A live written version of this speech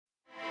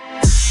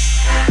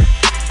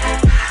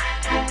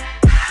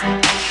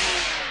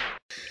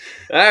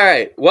All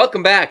right,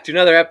 welcome back to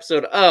another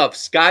episode of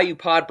Sky U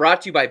Pod,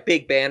 brought to you by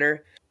Big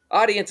Banner.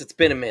 Audience, it's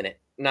been a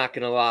minute. Not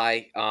gonna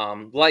lie,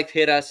 life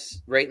hit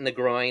us right in the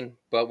groin,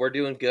 but we're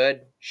doing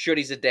good.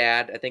 Shooty's a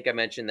dad. I think I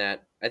mentioned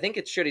that. I think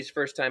it's Shooty's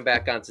first time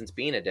back on since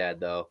being a dad,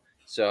 though.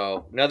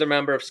 So another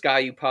member of Sky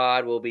U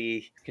Pod will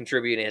be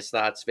contributing his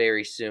thoughts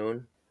very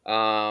soon.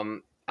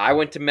 I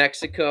went to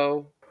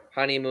Mexico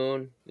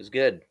honeymoon. It was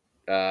good.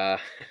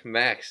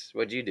 Max,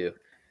 what'd you do?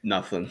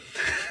 Nothing.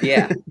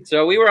 Yeah.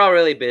 So we were all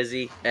really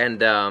busy, and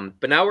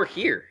but now we're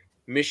here.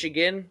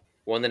 Michigan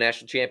won the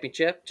national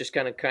championship. Just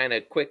kind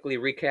of quickly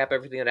recap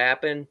everything that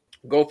happened.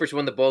 Gophers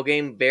won the bowl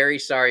game. Very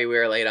sorry we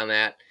were late on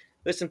that.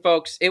 Listen,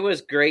 folks, it was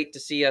great to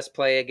see us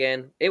play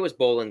again. It was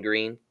Bowling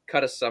Green.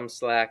 Cut us some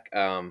slack.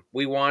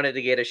 We wanted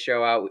to get a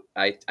show out.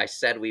 I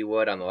said we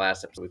would on the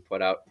last episode we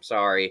put out.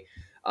 Sorry.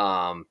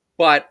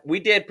 But we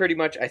did pretty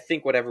much, I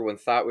think, what everyone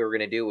thought we were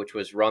going to do, which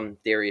was run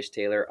Darius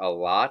Taylor a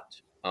lot.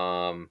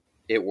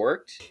 It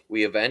worked.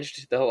 We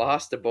avenged the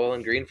loss to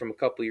Bowling Green from a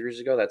couple years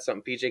ago. That's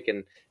something PJ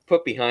can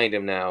put behind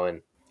him now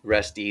and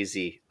rest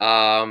easy.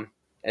 And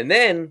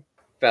then,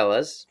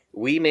 fellas,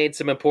 we made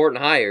some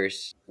important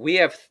hires. We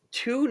have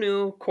two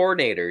new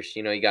coordinators.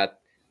 You know, you got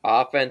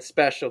offense,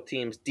 special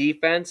teams,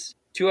 defense.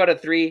 2 out of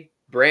 3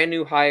 brand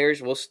new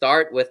hires. We'll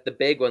start with the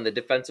big one, the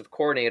defensive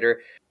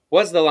coordinator.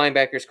 Was the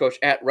linebackers coach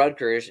at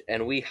Rutgers,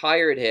 and we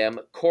hired him,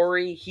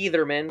 Corey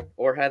Heatherman,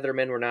 or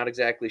Heatherman, we're not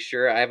exactly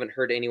sure. I haven't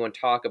heard anyone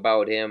talk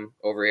about him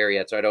over here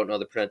yet, so I don't know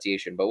the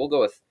pronunciation, but we'll go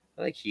with,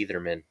 I like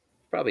Heatherman,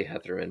 probably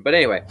Heatherman. But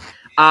anyway,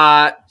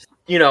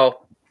 you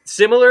know,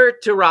 similar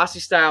to Rossi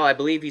style, I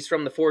believe he's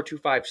from the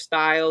 4-2-5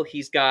 style.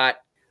 He's got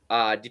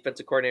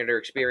defensive coordinator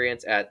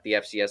experience at the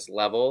FCS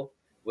level.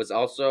 Was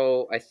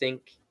also, I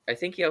think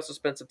he also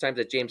spent some time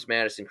at James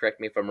Madison. Correct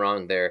me if I'm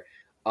wrong there.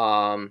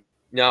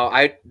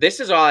 No, this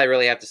is all I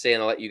really have to say,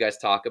 and I'll let you guys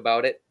talk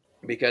about it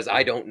because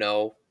I don't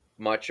know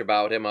much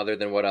about him other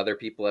than what other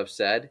people have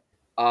said.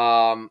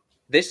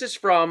 This is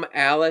from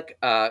Alec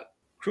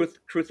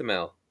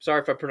Kruthamel.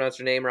 Sorry if I pronounced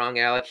your name wrong,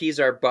 Alec. He's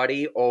our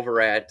buddy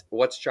over at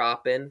What's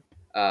Choppin',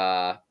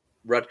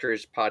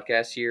 Rutgers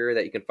podcast here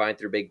that you can find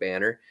through Big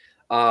Banner.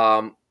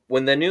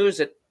 When the news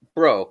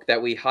broke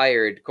that we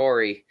hired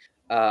Corey,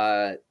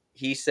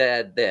 he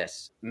said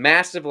this: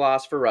 massive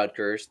loss for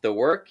Rutgers. The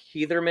work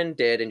Heatherman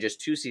did in just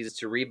 2 seasons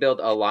to rebuild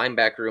a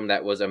linebacker room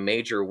that was a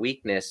major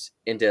weakness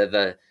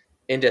into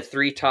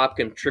 3 top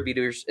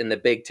contributors in the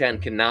Big Ten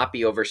cannot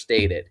be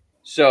overstated.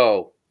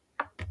 So,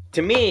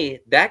 to me,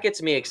 that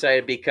gets me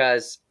excited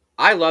because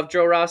I love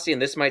Joe Rossi,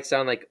 and this might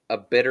sound like a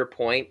bitter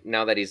point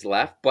now that he's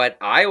left, but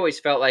I always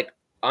felt like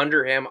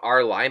under him,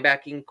 our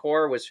linebacking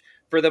core was,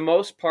 for the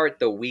most part,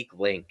 the weak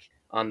link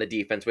on the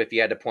defense if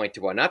you had to point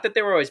to one. Not that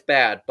they were always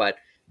bad, but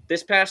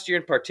this past year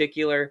in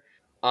particular,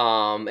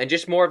 and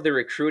just more of the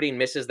recruiting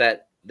misses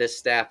that this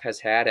staff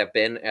has had have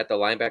been at the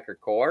linebacker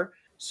core.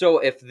 So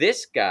if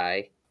this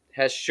guy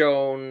has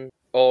shown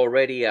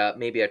already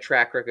maybe a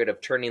track record of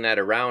turning that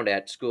around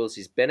at schools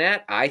he's been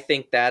at, I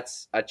think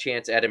that's a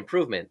chance at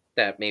improvement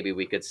that maybe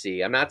we could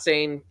see. I'm not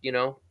saying,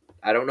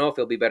 I don't know if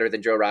he'll be better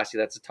than Joe Rossi.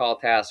 That's a tall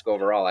task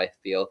overall, I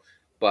feel.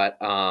 But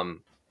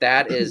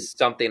that is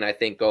something I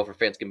think Gopher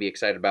fans can be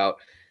excited about,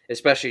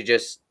 especially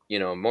just,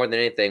 more than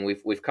anything,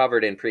 we've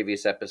covered in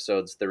previous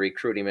episodes the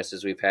recruiting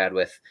misses we've had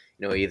with,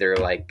 either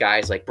like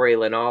guys like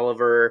Braylon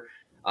Oliver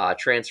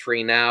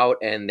transferring out,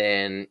 and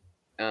then,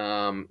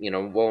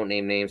 won't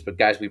name names, but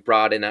guys we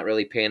brought in not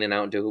really panning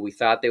out into who we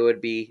thought they would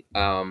be,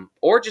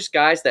 or just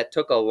guys that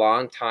took a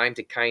long time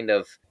to kind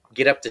of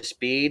get up to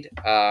speed.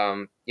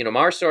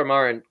 Marcel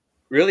Marin,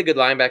 really good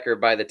linebacker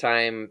by the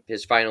time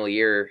his final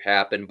year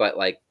happened, but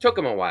took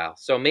him a while.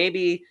 So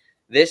maybe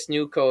this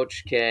new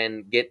coach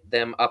can get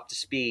them up to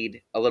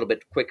speed a little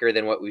bit quicker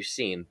than what we've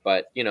seen.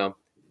 But,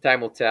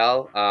 time will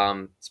tell.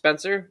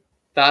 Spencer,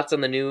 thoughts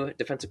on the new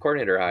defensive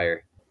coordinator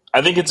hire?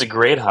 I think it's a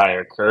great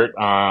hire, Kurt.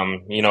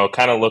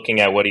 Kind of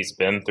looking at what he's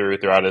been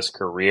throughout his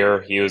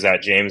career. He was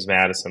at James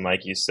Madison,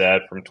 like you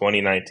said, from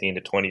 2019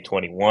 to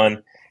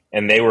 2021,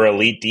 and they were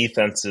elite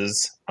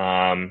defenses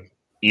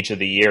each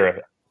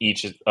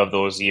of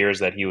those years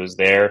that he was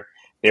there.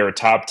 They were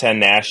top 10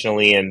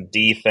 nationally in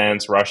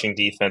defense, rushing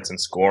defense, and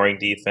scoring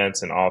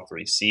defense in all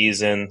 3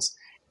 seasons.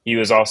 He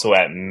was also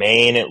at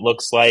Maine, it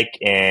looks like,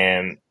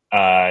 and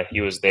he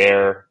was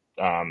there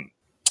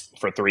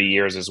for 3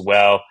 years as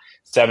well.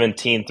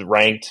 17th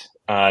ranked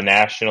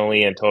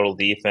nationally in total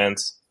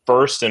defense,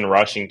 first in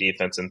rushing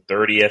defense, and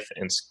 30th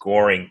in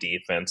scoring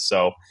defense.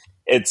 So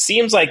it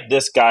seems like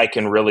this guy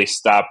can really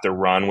stop the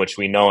run, which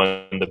we know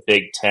in the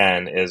Big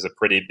Ten is a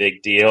pretty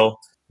big deal.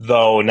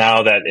 Though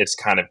now that it's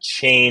kind of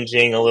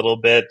changing a little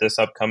bit this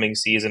upcoming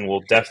season,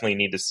 we'll definitely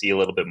need to see a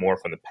little bit more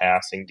from the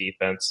passing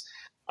defense.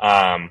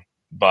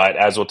 But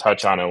as we'll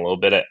touch on in a little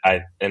bit,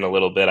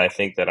 I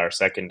think that our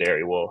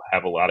secondary will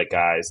have a lot of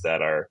guys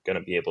that are going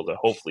to be able to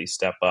hopefully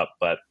step up.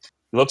 But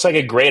it looks like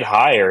a great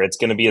hire. It's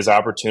going to be his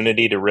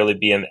opportunity to really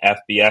be in the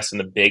FBS in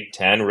the Big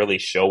Ten, really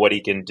show what he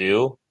can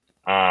do.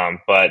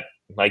 But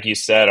like you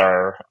said,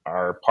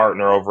 our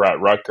partner over at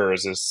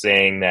Rutgers is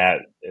saying that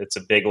it's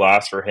a big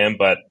loss for him,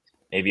 but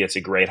maybe it's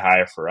a great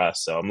hire for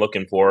us. So I'm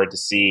looking forward to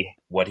see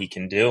what he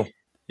can do.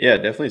 Yeah,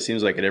 it definitely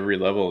seems like at every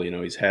level,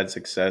 he's had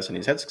success and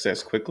he's had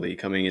success quickly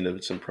coming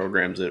into some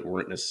programs that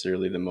weren't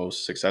necessarily the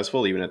most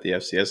successful, even at the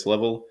FCS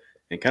level,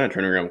 and kind of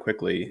turning around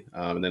quickly.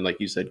 And then, like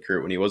you said,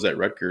 Kurt, when he was at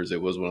Rutgers,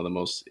 it was one of the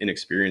most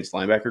inexperienced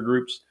linebacker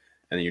groups.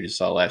 And then you just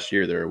saw last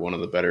year, they're one of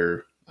the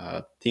better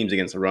teams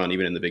against the run,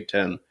 even in the Big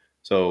Ten.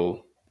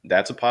 So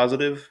that's a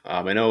positive.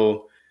 I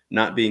know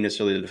not being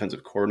necessarily the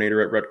defensive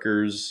coordinator at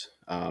Rutgers,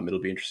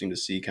 it'll be interesting to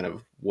see kind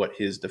of what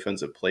his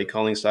defensive play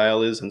calling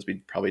style is, since we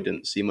probably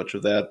didn't see much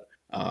of that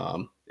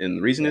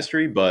in recent Yeah,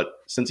 history. But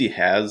since he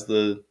has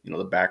the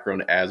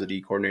background as a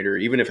D coordinator,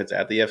 even if it's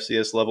at the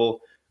FCS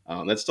level,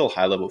 that's still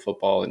high level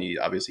football, and he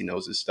obviously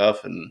knows his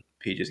stuff. And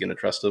PJ is going to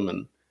trust him.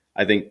 And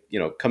I think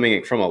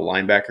coming from a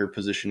linebacker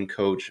position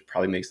coach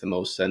probably makes the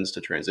most sense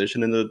to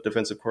transition into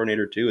defensive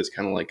coordinator too. It's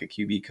kind of like a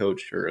QB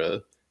coach or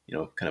a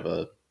kind of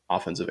a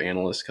offensive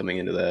analyst coming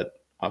into that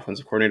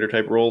offensive coordinator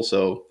type role.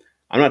 So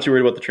I'm not too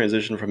worried about the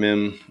transition from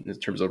him in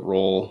terms of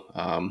role.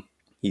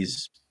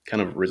 He's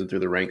kind of risen through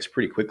the ranks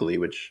pretty quickly,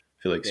 which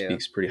I feel like yeah.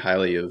 speaks pretty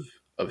highly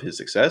of his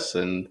success.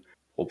 And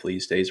hopefully he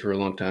stays for a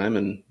long time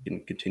and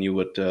can continue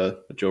what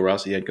Joe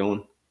Rossi had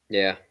going.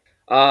 Yeah.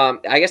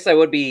 I guess that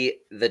would be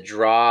the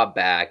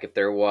drawback if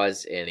there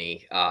was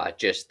any.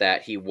 Just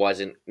that he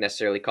wasn't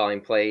necessarily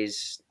calling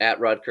plays at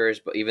Rutgers,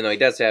 but even though he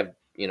does have,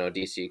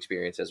 DC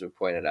experience, as we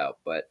pointed out.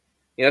 But,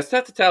 it's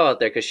tough to tell out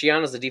there because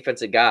Shiano's the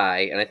defensive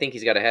guy, and I think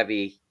he's got a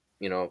heavy,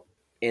 you know,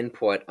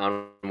 input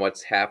on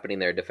what's happening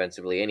there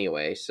defensively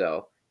anyway.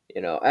 So,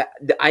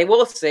 I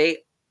will say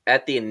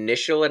at the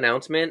initial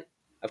announcement,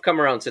 I've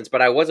come around since,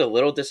 but I was a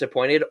little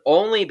disappointed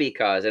only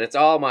because, and it's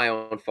all my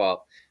own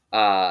fault.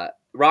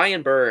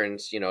 Ryan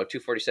Burns,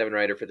 247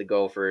 writer for the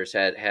Gophers,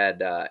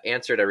 had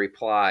answered a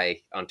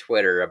reply on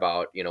Twitter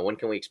about, when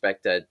can we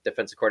expect a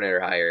defensive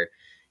coordinator hire?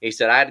 He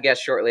said, I'd guess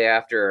shortly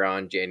after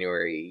on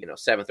January,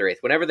 7th or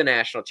 8th, whenever the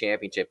national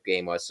championship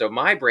game was. So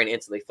my brain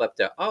instantly flipped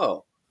to,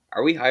 oh,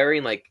 are we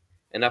hiring like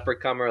an upper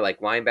comer, like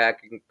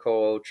linebacking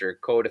coach or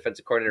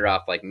co-defensive coordinator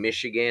off like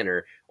Michigan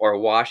or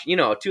Wash,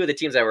 two of the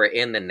teams that were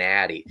in the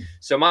Natty.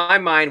 So my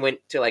mind went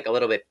to like a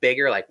little bit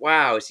bigger, like,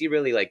 wow, is he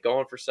really like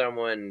going for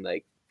someone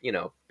like,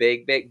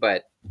 big,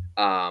 but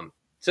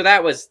so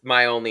that was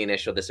my only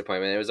initial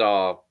disappointment. It was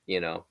all,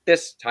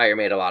 this hire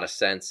made a lot of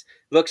sense.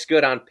 Looks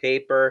good on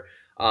paper.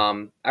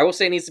 I will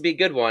say it needs to be a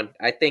good one.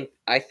 I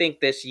think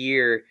this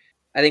year,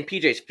 I think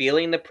PJ's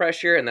feeling the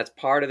pressure, and that's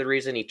part of the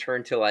reason he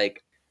turned to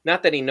like,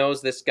 not that he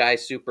knows this guy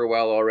super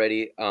well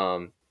already,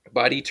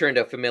 but he turned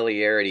to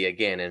familiarity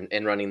again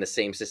and running the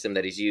same system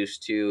that he's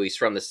used to. He's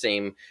from the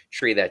same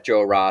tree that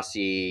Joe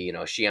Rossi,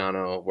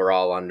 Shiano, we're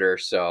all under.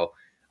 So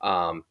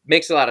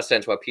makes a lot of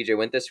sense why PJ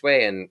went this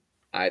way, and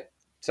I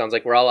sounds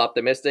like we're all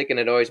optimistic, and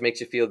it always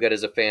makes you feel good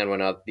as a fan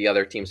when the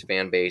other team's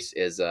fan base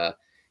is a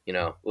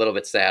little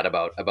bit sad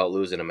about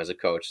losing him as a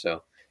coach.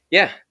 So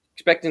yeah,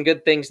 expecting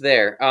good things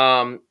there.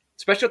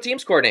 Special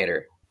teams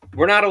coordinator.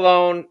 We're not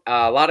alone.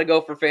 A lot of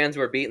Gopher fans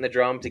were beating the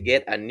drum to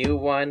get a new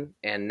one,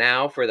 and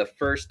now for the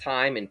first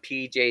time in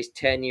PJ's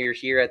tenure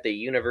here at the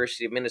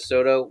University of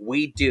Minnesota,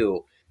 we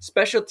do.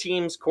 Special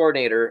teams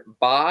coordinator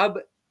Bob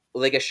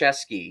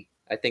Ligashevsky,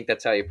 I think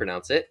that's how you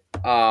pronounce it.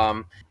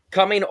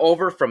 Coming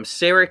over from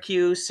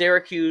Syracuse.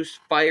 Syracuse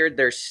fired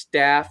their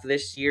staff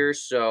this year,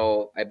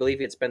 so I believe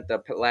he had spent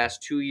the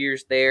last 2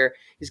 years there.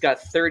 He's got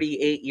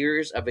 38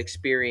 years of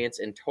experience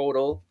in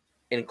total,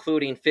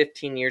 including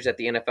 15 years at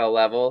the NFL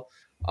level.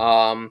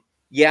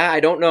 Yeah,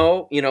 I don't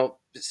know.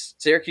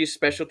 Syracuse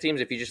special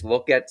teams, if you just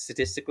look at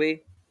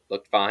statistically,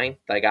 looked fine.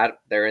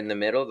 They're in the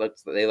middle.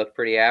 They look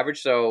pretty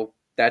average, so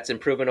that's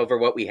improvement over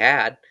what we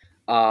had.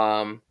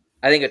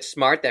 I think it's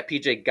smart that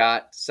PJ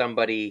got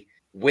somebody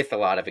with a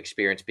lot of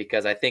experience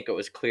because I think it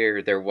was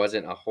clear there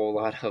wasn't a whole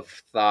lot of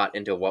thought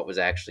into what was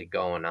actually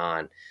going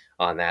on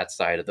that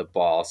side of the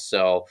ball.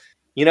 So,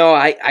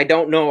 I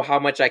don't know how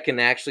much I can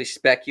actually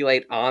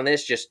speculate on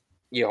this. Just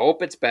you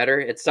hope it's better.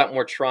 It's something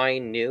we're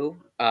trying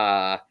new.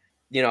 I'll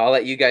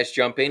let you guys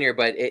jump in here,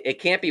 but it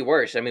can't be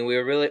worse. I mean, we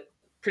were really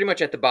pretty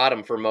much at the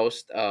bottom for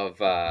most of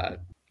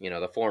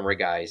the former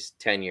guys'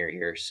 tenure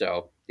here.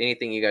 So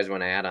anything you guys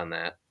want to add on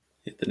that?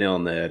 Hit the nail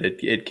on the head.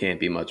 It can't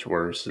be much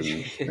worse.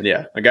 And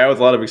yeah, a guy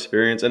with a lot of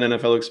experience and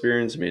NFL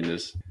experience. I mean,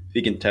 just if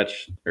he can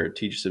touch or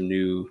teach some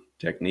new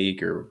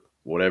technique or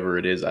whatever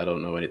it is, I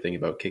don't know anything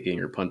about kicking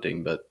or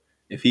punting, but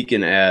if he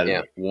can add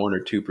Yeah. 1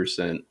 or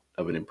 2%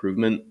 of an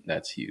improvement,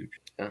 that's huge.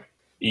 Yeah.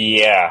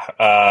 Yeah,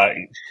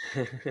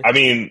 I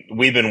mean,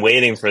 we've been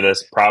waiting for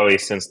this probably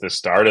since the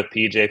start of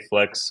PJ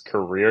Fleck's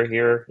career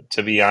here,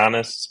 to be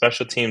honest.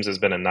 Special teams has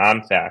been a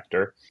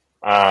non-factor.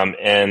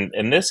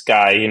 And this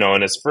guy,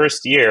 in his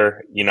first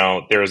year,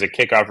 there was a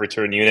kickoff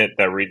return unit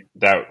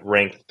that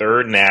ranked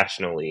third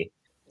nationally,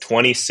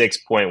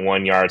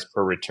 26.1 yards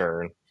per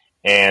return.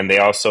 And they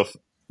also,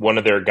 one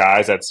of their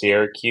guys at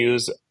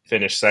Syracuse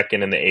finished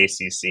second in the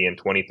ACC and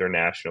 23rd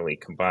nationally,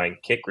 combined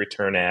kick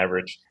return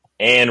average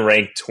and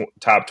ranked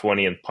top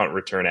 20 in punt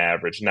return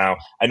average. Now,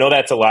 I know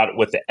that's a lot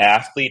with the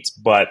athletes,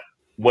 but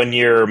when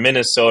you're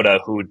Minnesota,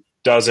 who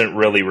doesn't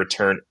really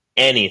return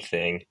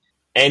anything,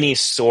 any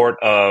sort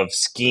of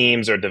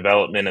schemes or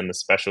development in the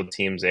special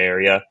teams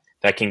area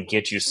that can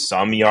get you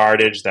some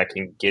yardage, that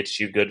can get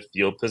you good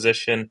field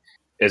position,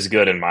 is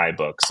good in my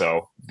book.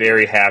 So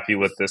very happy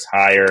with this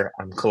hire.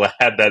 I'm glad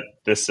that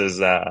this is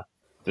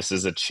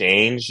a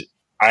change.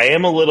 I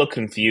am a little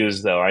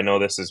confused though. I know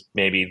this is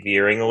maybe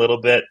veering a little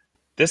bit.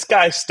 This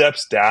guy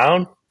steps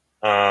down.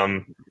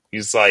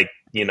 He's like,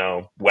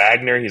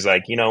 Wagner. He's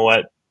like, you know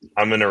what?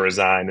 I'm going to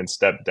resign and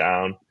step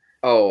down.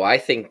 Oh, I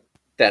think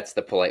that's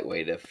the polite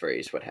way to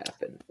phrase what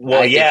happened. Well,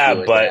 I think he yeah,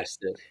 was asked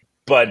it.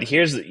 but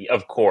here's,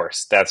 of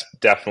course, that's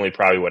definitely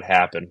probably what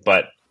happened.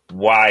 But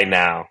why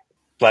now?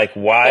 Like,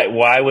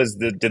 Oh,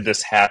 did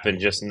this happen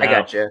just I now?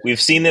 got you. We've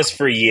seen this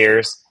for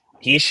years.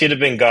 He should have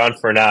been gone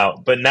for now.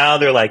 But now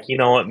they're like, you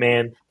know what,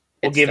 man?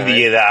 We'll It's give time.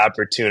 you the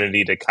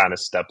opportunity to kind of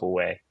step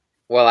away.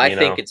 Well, I You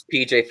know, think it's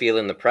PJ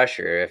feeling the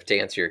pressure. If to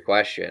answer your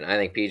question, I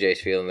think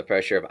PJ's feeling the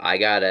pressure of I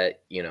gotta,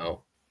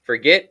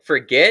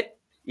 forget.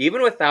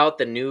 Even without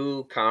the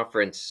new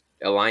conference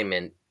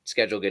alignment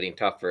schedule getting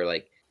tougher,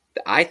 like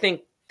I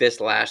think this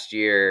last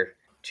year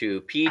to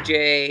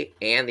PJ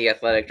and the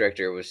athletic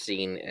director was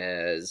seen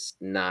as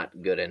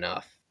not good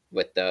enough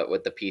with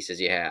the pieces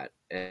you had,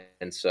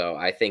 and so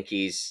I think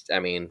he's. I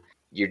mean,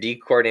 your D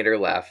coordinator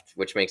left,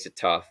 which makes it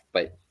tough,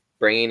 but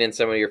bringing in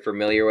someone you're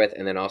familiar with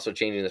and then also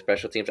changing the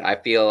special teams, I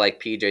feel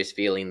like PJ's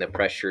feeling the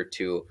pressure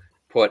to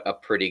put a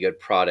pretty good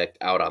product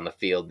out on the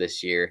field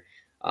this year.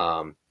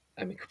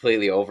 I mean,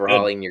 completely good.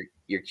 overhauling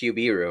your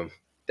QB room.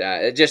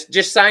 It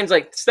just signs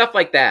like stuff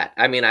like that.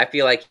 I mean, I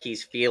feel like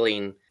he's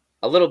feeling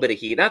a little bit of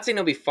heat. Not saying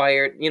he'll be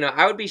fired.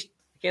 I would be.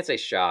 I can't say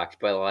shocked,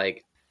 but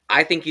like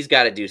I think he's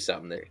got to do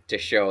something there to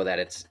show that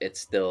it's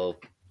still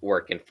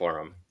working for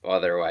him.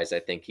 Otherwise, I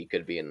think he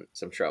could be in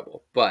some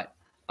trouble. But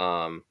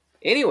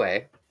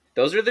anyway,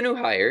 those are the new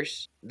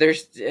hires.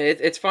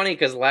 It's funny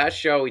because last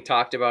show we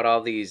talked about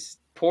all these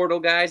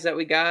portal guys that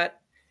we got,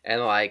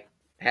 and like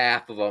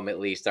half of them at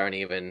least aren't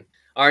even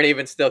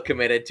still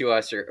committed to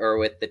us or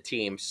with the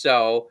team.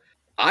 So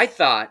I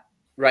thought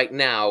right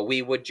now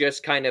we would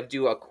just kind of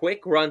do a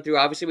quick run through.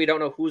 Obviously, we don't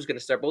know who's going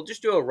to start, but we'll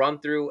just do a run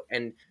through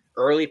and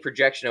early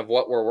projection of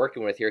what we're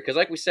working with here. Because,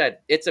 like we said,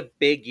 it's a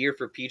big year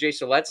for PJ.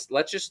 So let's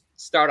just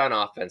start on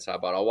offense. How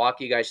about I'll walk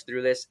you guys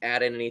through this.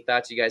 Add in any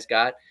thoughts you guys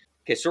got.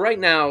 Okay, so right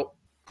now,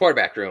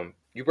 quarterback room.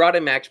 You brought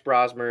in Max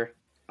Brosmer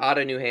out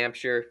of New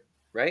Hampshire,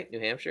 right? New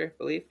Hampshire, I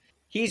believe.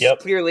 He's Yep.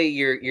 clearly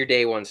your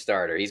day one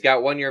starter. He's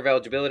got 1 year of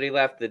eligibility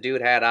left. The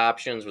dude had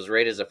options, was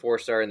rated as a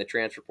 4-star in the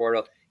transfer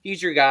portal.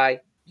 He's your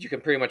guy. You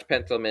can pretty much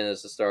pencil him in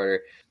as a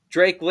starter.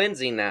 Drake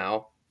Lindsay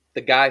now,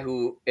 the guy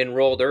who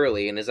enrolled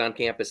early and is on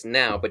campus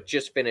now, but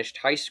just finished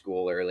high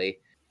school early.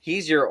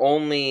 He's your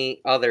only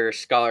other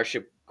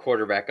scholarship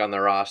quarterback on the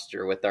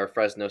roster with our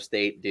Fresno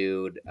State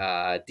dude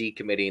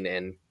decommitting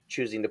and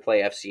choosing to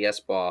play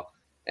FCS ball.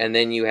 And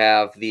then you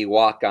have the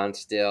walk-on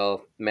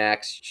still,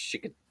 Max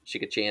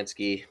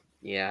Shikachansky.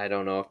 Yeah, I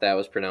don't know if that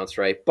was pronounced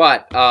right.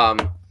 But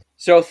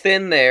so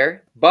thin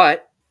there,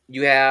 but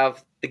you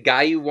have the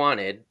guy you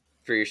wanted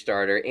for your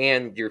starter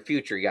and your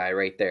future guy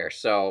right there.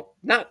 So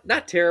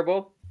not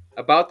terrible.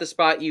 About the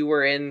spot you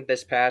were in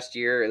this past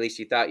year, at least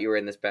you thought you were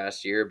in this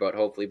past year, but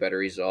hopefully better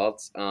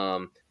results.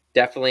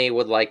 Definitely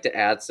would like to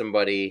add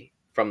somebody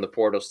from the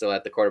portal still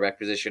at the quarterback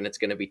position. It's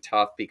going to be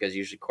tough because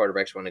usually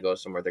quarterbacks want to go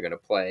somewhere they're going to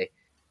play.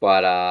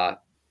 But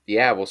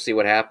yeah, we'll see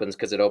what happens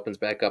because it opens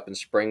back up in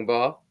spring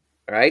ball.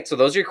 All right, so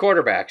those are your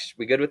quarterbacks.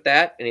 We good with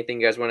that? Anything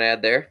you guys want to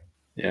add there?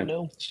 Yeah,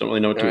 No. just don't really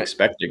know what All to right.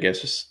 expect. I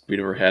guess we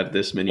never had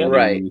this many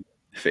Right. new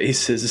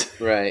faces.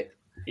 Right.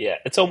 Yeah,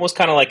 it's almost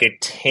kind of like a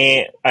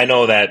tan. I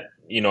know that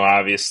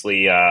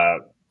obviously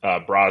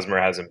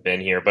Brosmer hasn't been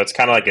here, but it's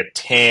kind of like a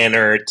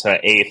Tanner to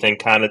Athan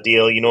kind of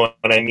deal. You know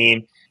what I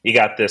mean? You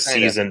got this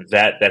Kind of. seasoned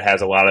vet that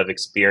has a lot of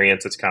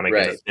experience. It's kind of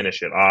going Right. to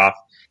finish it off,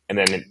 and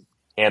then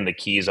hand the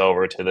keys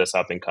over to this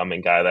up and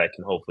coming guy that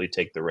can hopefully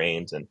take the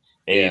reins and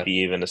maybe Yeah. be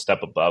even a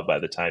step above by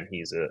the time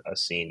he's a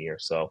senior.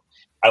 So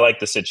I like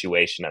the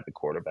situation at the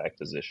quarterback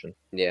position.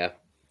 Yeah.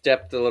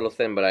 Depth a little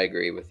thin, but I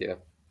agree with you.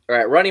 All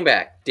right, running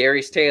back.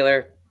 Darius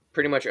Taylor,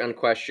 pretty much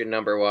unquestioned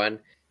number one.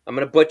 I'm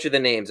going to butcher the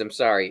names. I'm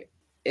sorry.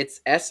 It's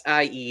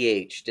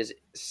Sieh. Does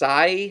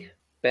Sai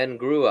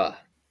Bengrua,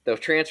 the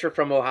transfer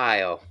from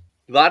Ohio.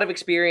 A lot of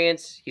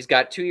experience. He's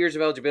got 2 years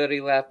of eligibility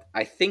left.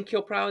 I think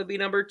he'll probably be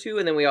number two.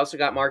 And then we also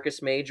got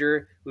Marcus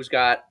Major, who's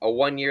got a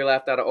 1 year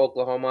left out of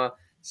Oklahoma.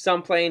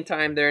 Some playing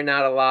time there,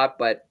 not a lot,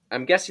 but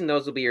I'm guessing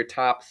those will be your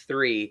top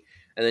three.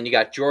 And then you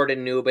got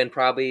Jordan Newbin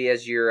probably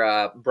as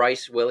your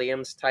Bryce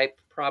Williams type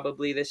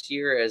probably this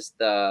year as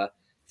the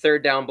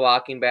third down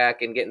blocking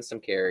back and getting some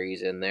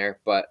carries in there.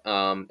 But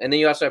and then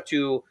you also have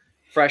two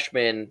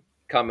freshmen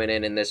coming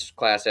in this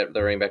class at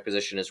the running back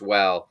position as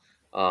well.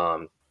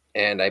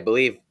 And I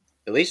believe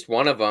at least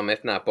one of them,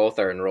 if not both,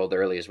 are enrolled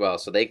early as well.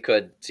 So they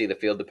could see the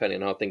field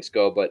depending on how things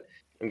go. But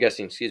I'm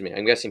guessing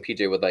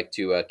PJ would like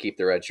to keep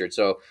the red shirt.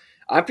 So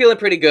I'm feeling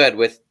pretty good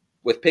with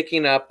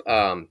picking up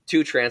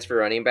two transfer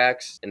running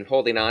backs and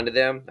holding on to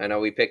them. I know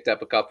we picked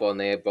up a couple and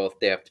they have both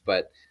dipped,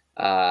 but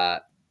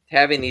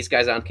having these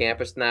guys on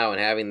campus now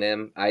and having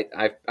them,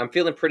 I'm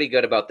feeling pretty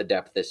good about the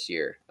depth this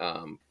year.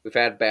 We've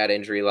had bad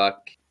injury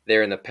luck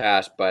there in the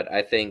past, but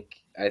I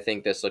think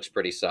this looks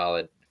pretty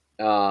solid.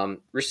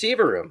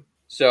 Receiver room.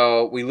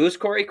 So we lose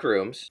Corey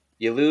Crooms.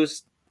 You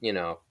lose,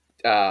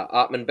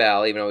 Ottman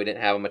Bell, even though we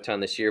didn't have him a ton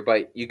this year.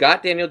 But you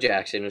got Daniel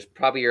Jackson, who's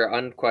probably your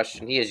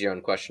unquestioned. He is your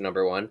unquestioned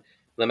number one.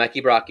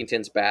 Lemecki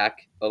Brockington's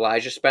back.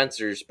 Elijah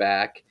Spencer's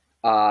back.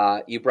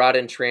 You brought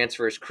in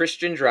transfers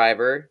Christian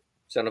Driver,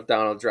 son of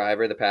Donald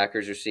Driver, the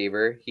Packers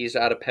receiver. He's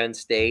out of Penn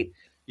State.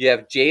 You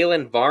have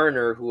Jalen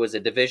Varner, who was a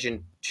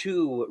Division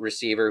II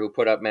receiver who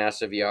put up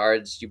massive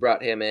yards. You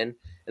brought him in.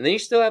 And then you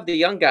still have the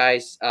young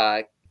guys,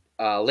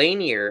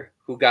 Lanier,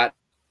 who got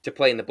to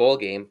play in the bowl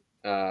game,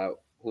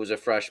 who was a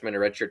freshman, a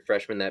redshirt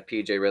freshman that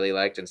PJ really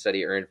liked and said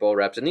he earned bowl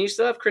reps. And then you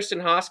still have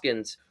Kristen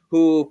Hoskins,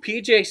 who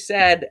PJ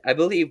said, I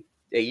believe,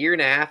 a year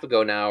and a half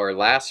ago now, or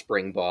last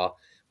spring ball,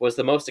 was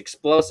the most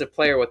explosive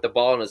player with the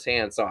ball in his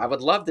hand. So I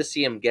would love to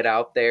see him get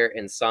out there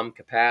in some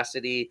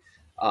capacity.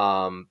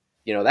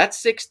 That's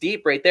six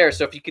deep right there.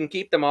 So if you can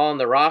keep them all on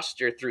the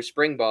roster through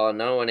spring ball and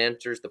no one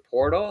enters the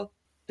portal,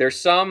 there's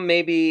some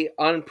maybe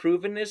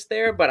unprovenness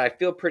there, but I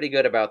feel pretty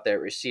good about that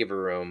receiver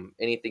room.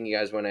 Anything you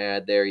guys want to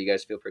add there? You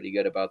guys feel pretty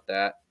good about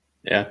that?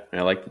 Yeah,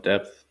 I like the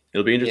depth.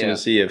 It'll be interesting Yeah.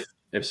 to see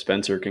if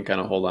Spencer can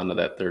kind of hold on to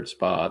that third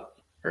spot,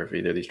 or if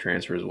either of these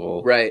transfers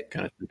will Right.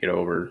 kind of take it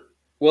over.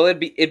 Well, it'd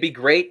be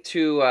great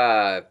to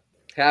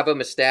have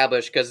them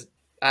established, because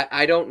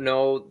I don't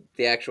know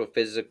the actual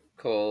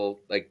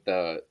physical, like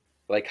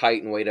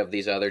height and weight of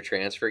these other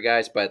transfer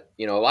guys, but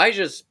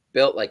Elijah's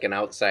built like an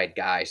outside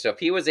guy. So if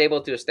he was able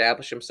to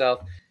establish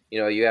himself,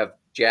 you have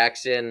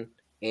Jackson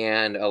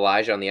and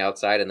Elijah on the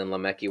outside, and then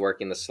Lemecki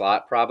working the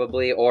slot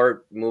probably,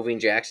 or moving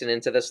Jackson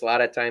into the slot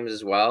at times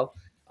as well,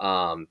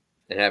 and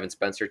having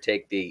Spencer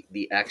take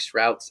the X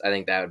routes. I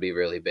think that would be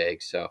really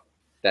big. So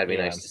that'd be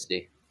Yeah. nice to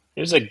see.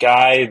 There's a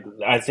guy.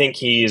 I think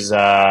he's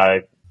signed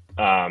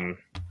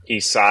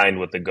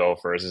with the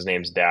Gophers. His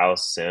name's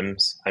Dallas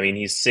Sims. I mean,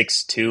 he's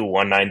 6'2",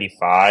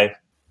 195.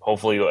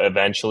 Hopefully,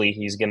 eventually,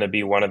 he's going to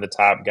be one of the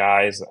top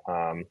guys.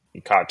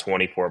 He caught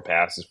 24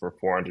 passes for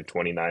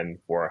 429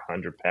 for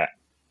 100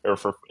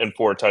 and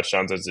 4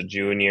 touchdowns as a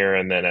junior,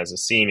 and then as a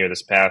senior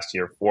this past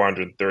year,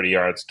 430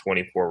 yards,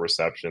 24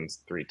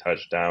 receptions, 3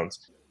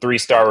 touchdowns.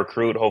 3-star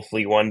recruit.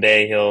 Hopefully, one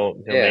day he'll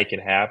make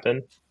it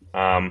happen.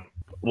 A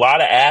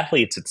lot of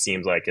athletes, it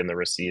seems like, in the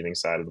receiving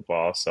side of the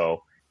ball.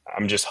 So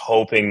I'm just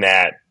hoping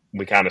that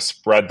we kind of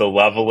spread the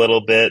love a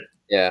little bit.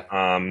 Yeah.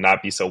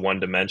 Not be so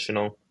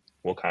one-dimensional.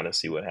 We'll kind of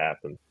see what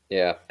happens.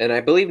 Yeah. And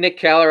I believe Nick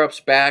Callerup's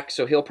back,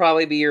 so he'll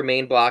probably be your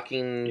main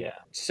blocking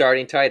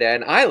starting tight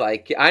end.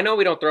 I know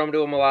we don't throw him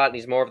to him a lot, and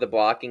he's more of the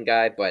blocking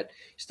guy, but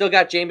still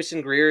got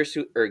Jamison Gears,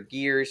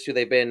 who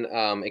they've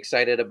been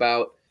excited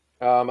about.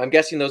 I'm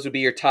guessing those would be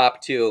your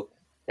top two.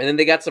 And then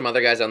they got some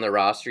other guys on the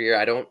roster here.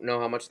 I don't know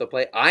how much they'll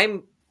play. I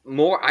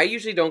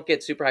usually don't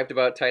get super hyped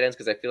about tight ends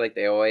because I feel like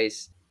they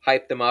always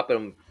hype them up,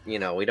 and we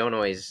don't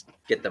always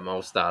get the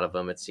most out of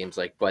them, it seems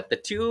like. But the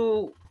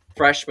two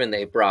freshmen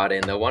they brought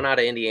in, the one out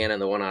of Indiana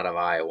and the one out of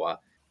Iowa,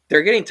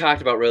 they're getting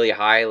talked about really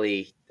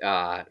highly,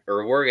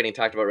 or we're getting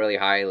talked about really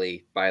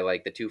highly by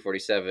like the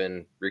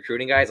 247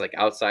 recruiting guys, like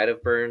outside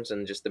of Burns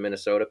and just the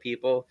Minnesota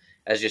people,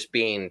 as just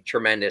being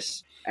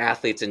tremendous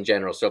athletes in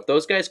general. So if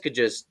those guys could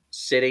just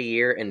sit a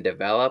year and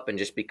develop and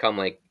just become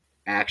like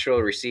actual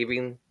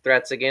receiving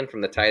threats again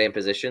from the tight end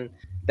position,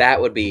 that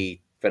would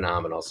be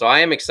phenomenal. So I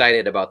am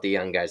excited about the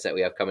young guys that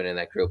we have coming in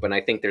that group, and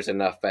I think there's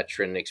enough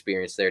veteran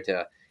experience there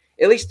to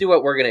at least do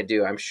what we're going to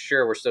do. I'm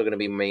sure we're still going to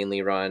be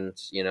mainly run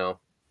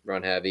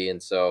heavy,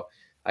 and so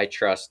I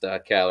trust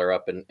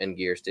Callerup and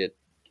Gears to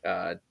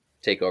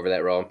take over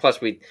that role. And plus,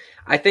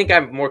 I think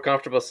I'm more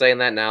comfortable saying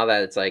that now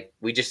that it's like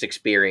we just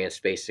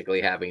experienced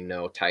basically having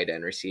no tight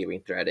end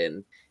receiving threat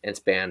in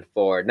span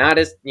 4. Not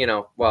as,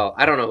 well,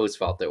 I don't know whose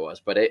fault it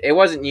was, but it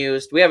wasn't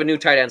used. We have a new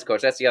tight ends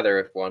coach. That's the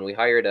other one. We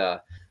hired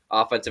a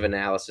offensive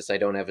analysis. I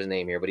don't have his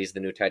name here, but he's the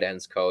new tight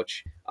ends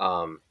coach.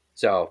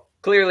 So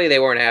clearly they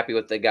weren't happy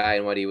with the guy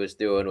and what he was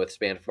doing with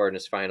Spanford in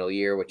his final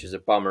year, which is a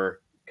bummer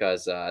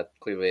because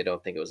clearly they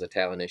don't think it was a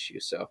talent issue.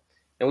 So,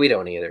 and we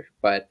don't either.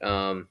 But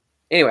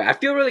anyway, I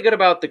feel really good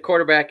about the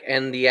quarterback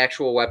and the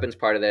actual weapons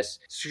part of this.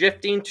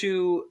 Shifting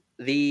to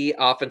the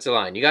offensive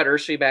line, you got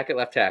Urshey back at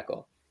left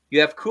tackle. You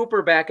have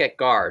Cooper back at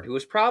guard, who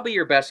was probably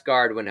your best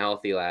guard when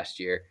healthy last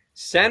year.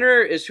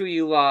 Center is who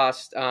you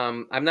lost.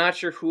 I'm not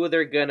sure who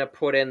they're gonna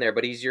put in there,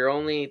 but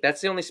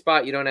that's the only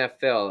spot you don't have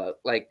fill.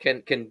 Like,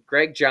 can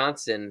Greg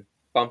Johnson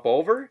bump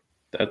over?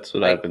 That's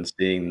what I've been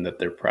seeing that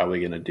they're probably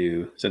going to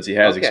do, since he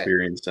has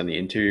experience on the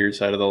interior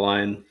side of the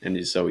line and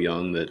he's so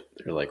young that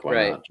they're like,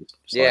 why not just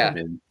slide him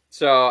in?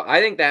 So I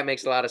think that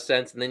makes a lot of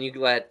sense. And then you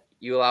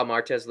allow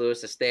Martez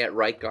Lewis to stay at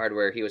right guard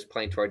where he was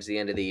playing towards the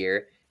end of the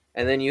year.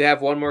 And then you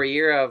have one more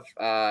year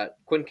of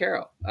Quinn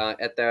Carroll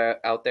out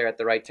there at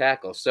the right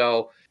tackle.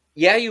 So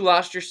yeah, you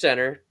lost your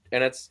center,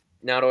 and it's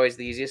not always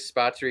the easiest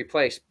spot to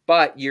replace,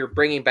 but you're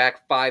bringing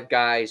back 5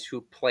 guys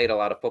who played a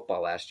lot of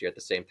football last year at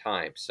the same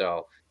time.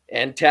 So,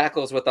 and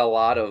tackles with a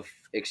lot of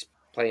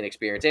playing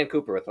experience, and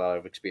Cooper with a lot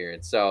of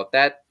experience. So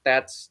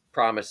that's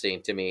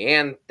promising to me.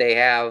 And they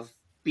have,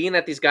 being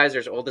that these guys are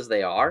as old as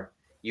they are,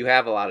 you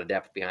have a lot of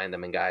depth behind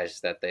them and guys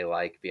that they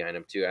like behind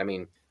them too. I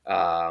mean,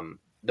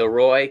 the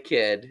Roy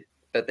kid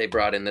that they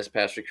brought in this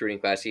past recruiting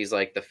class, he's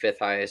like the fifth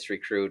highest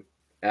recruit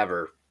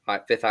ever,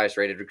 fifth highest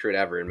rated recruit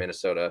ever in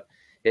Minnesota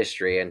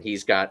history, and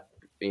he's got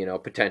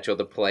potential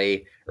to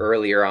play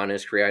earlier on in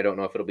his career. I don't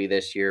know if it'll be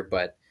this year,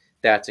 but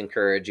that's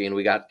encouraging.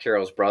 We got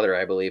Carroll's brother,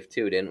 I believe,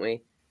 too, didn't we?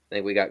 I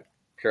think we got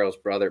Carroll's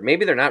brother.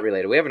 Maybe they're not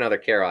related. We have another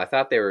Carroll. I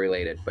thought they were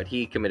related, but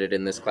he committed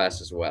in this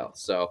class as well.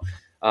 So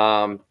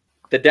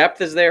the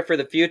depth is there for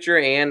the future,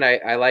 and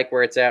I like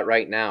where it's at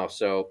right now.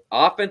 So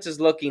offense is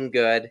looking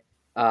good.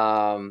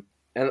 And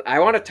I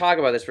want to talk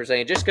about this for a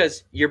second, just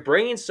because you're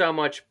bringing so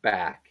much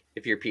back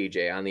if you're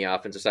PJ on the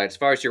offensive side, as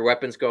far as your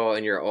weapons go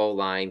and your O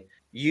line.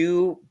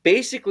 You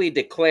basically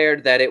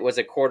declared that it was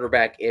a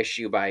quarterback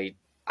issue by,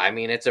 I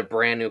mean, it's a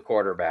brand new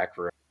quarterback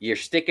room. You're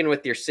sticking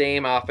with your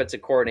same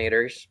offensive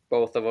coordinators,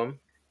 both of them.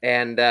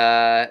 And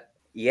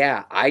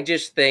yeah, I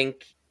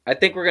think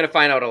we're going to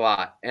find out a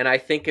lot. And I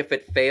think if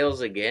it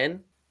fails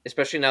again,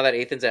 especially now that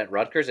Ethan's at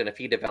Rutgers, and if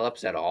he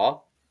develops at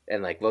all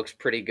and like looks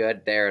pretty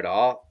good there at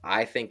all,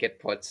 I think it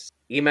puts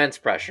immense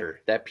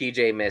pressure that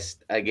PJ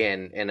missed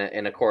again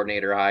in a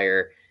coordinator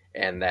hire,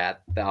 and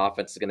that the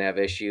offense is going to have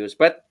issues.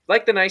 But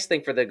like the nice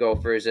thing for the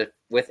Gophers, if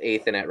with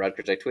Ethan at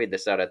Rutgers, I tweeted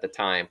this out at the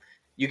time,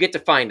 you get to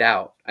find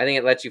out. I think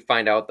it lets you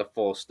find out the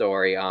full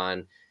story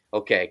on,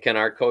 okay, can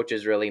our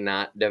coaches really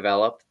not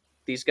develop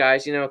these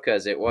guys,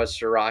 because it was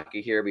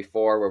Shiraki here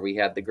before where we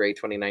had the great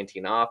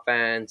 2019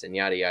 offense and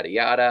yada, yada,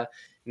 yada.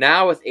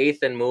 Now with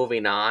Ethan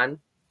moving on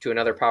to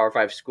another Power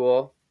 5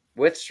 school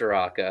with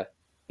Shiraka,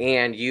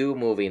 and you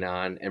moving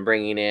on and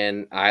bringing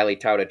in a highly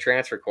touted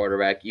transfer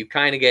quarterback, you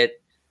kind of get,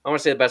 I want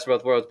to say the best of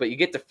both worlds, but you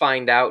get to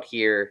find out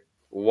here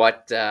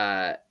what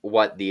the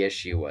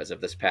issue was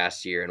of this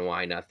past year and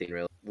why nothing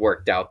really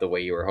worked out the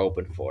way you were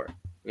hoping for.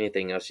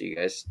 Anything else you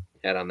guys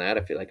had on that?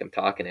 I feel like I'm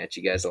talking at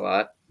you guys a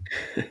lot.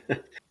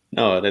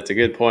 No, that's a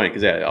good point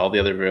because all the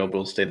other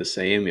variables stay the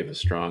same. You have a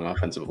strong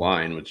offensive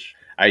line, which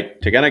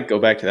to kind of go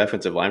back to the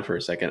offensive line for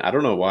a second. I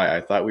don't know why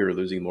I thought we were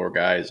losing more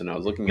guys, and I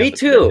was looking at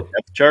the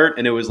depth chart,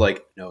 and it was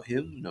like, no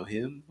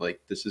him.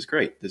 Like, this is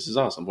great, this is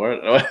awesome. Why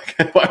was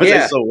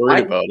I so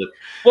worried about it?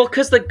 Well,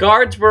 because the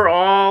guards were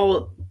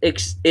all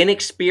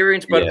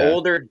inexperienced but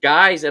older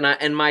guys, and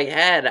in my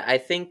head, I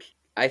think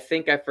I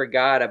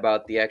forgot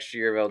about the extra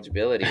year of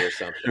eligibility or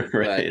something.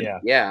 Right.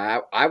 But yeah,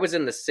 I was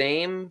in the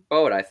same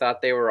boat. I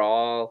thought they were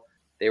all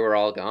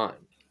gone.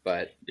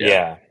 But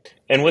yeah.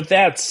 And with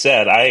that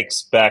said, I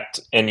expect,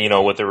 and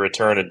with the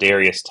return of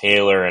Darius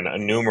Taylor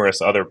and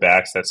numerous other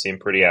backs that seem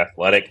pretty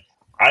athletic,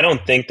 I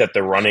don't think that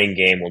the running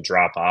game will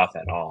drop off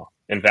at all.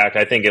 In fact,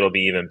 I think it'll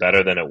be even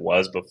better than it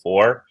was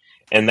before,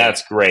 and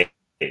that's great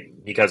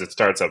because it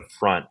starts up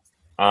front.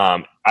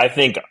 I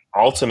think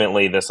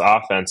ultimately this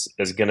offense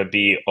is going to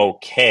be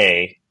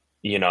okay,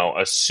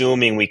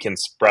 assuming we can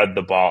spread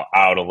the ball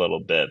out a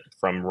little bit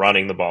from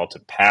running the ball to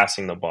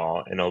passing the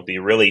ball. And it'll be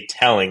really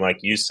telling, like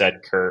you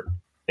said, Kurt,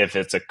 if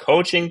it's a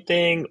coaching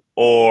thing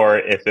or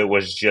if it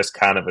was just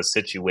kind of a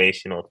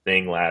situational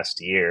thing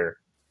last year.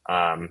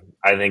 I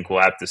think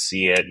we'll have to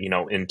see it,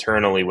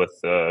 internally with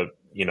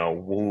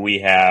who we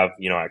have,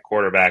 at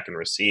quarterback and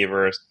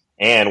receivers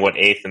and what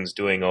Ethan's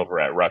doing over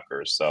at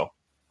Rutgers. So,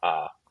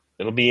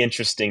 it'll be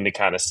interesting to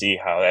kind of see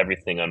how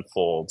everything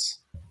unfolds.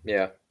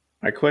 Yeah.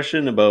 My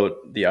question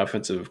about the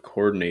offensive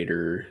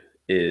coordinator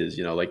is,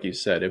 like you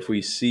said, if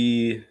we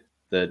see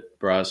that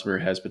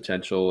Brosmer has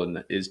potential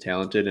and is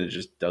talented and it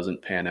just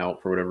doesn't pan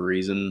out for whatever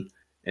reason,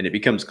 and it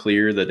becomes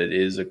clear that it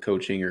is a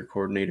coaching or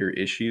coordinator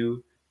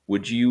issue,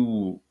 would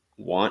you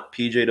want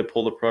PJ to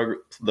pull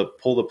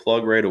the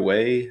plug right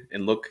away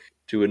and look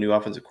to a new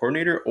offensive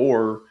coordinator,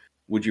 or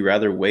would you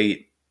rather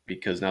wait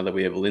because now that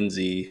we have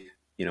Lindsey,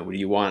 you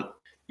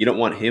don't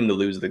want him to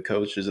lose the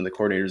coaches and the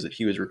coordinators that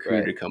he was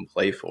recruited to come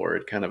play for.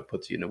 It kind of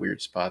puts you in a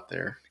weird spot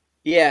there.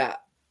 Yeah.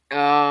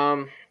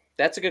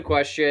 That's a good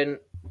question.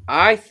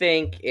 I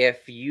think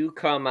if you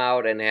come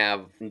out and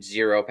have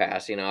zero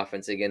passing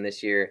offense again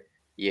this year,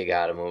 you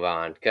got to move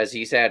on because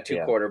he's had two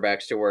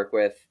quarterbacks to work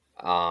with,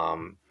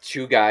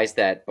 two guys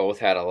that both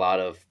had a lot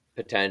of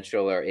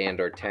potential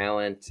or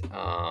talent.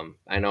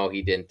 I know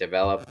he didn't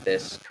develop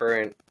this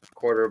current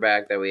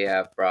quarterback that we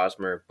have,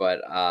 Brosmer,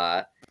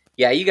 but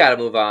yeah, you got to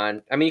move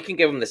on. I mean, you can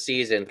give him the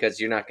season because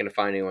you're not going to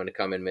find anyone to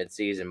come in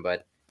mid-season,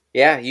 but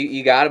yeah,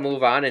 you got to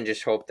move on and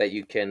just hope that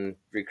you can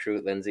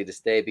recruit Lindsey to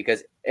stay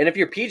and if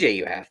you're PJ,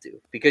 you have to,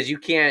 because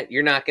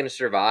you're not going to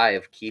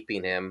survive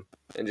keeping him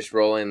and just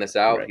rolling this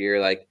out here.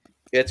 Like,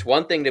 it's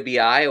one thing to be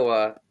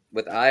Iowa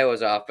with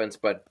Iowa's offense,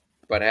 but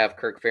have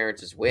Kirk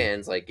Ferentz's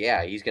wins. Like,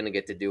 yeah, he's going to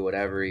get to do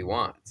whatever he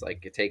wants.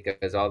 Like, it take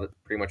us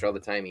pretty much all the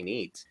time he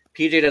needs.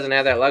 PJ doesn't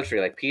have that luxury.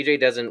 Like, PJ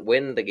doesn't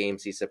win the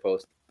games he's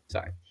supposed to.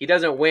 He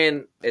doesn't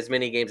win as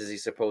many games as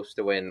he's supposed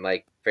to win,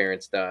 like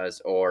Ferentz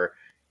does, or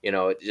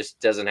it just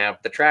doesn't have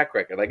the track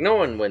record. Like, no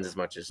one wins as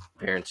much as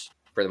Ferentz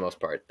for the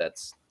most part.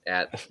 That's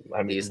at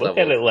these levels. Look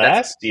at it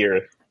last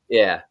year.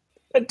 Yeah,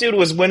 That dude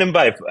was winning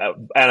by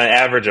an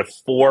average of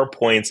 4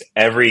 points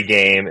every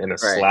game in a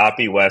Right.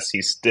 sloppy West.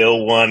 He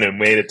still won and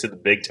made it to the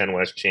Big Ten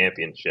West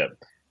championship.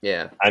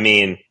 Yeah. I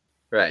mean,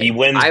 Right. he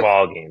wins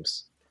ball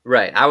games.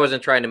 Right. I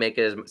wasn't trying to make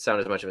it sound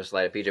as much of a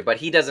slight at PJ, but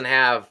he doesn't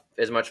have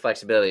as much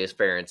flexibility as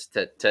Ferentz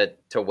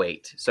to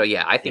wait. So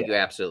yeah, I think you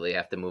absolutely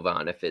have to move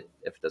on if it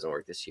doesn't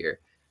work this year.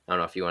 I don't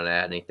know if you want to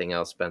add anything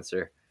else,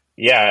 Spencer.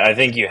 Yeah, I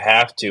think you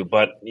have to,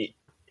 but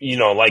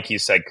like you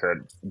said,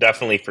 Kurt,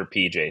 definitely for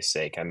PJ's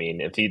sake. I mean,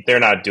 if they're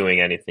not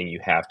doing anything, you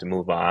have to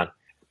move on.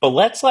 But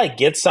let's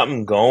get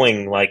something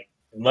going.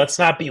 Let's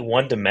not be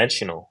one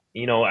dimensional.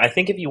 I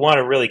think if you want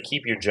to really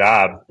keep your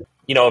job,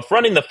 if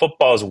running the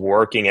football is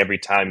working every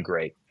time,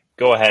 great.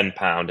 Go ahead and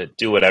pound it.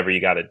 Do whatever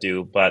you got to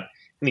do. But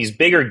in these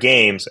bigger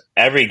games,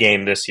 every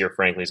game this year,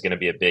 frankly, is going to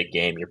be a big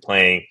game. You're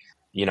playing,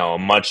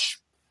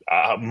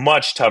 a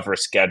much tougher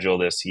schedule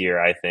this year,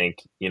 I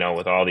think,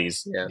 with all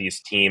these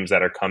teams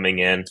that are coming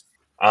in.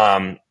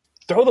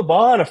 Throw the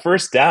ball on a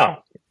first down.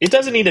 It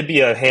doesn't need to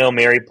be a Hail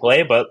Mary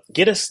play, but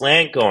get a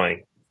slant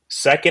going.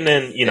 Second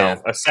and,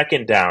 a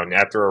second down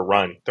after a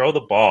run. Throw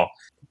the ball.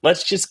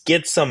 Let's just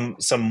get some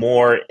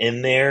more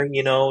in there,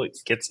 it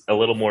gets a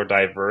little more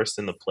diverse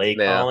in the play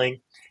calling.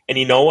 And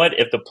you know what?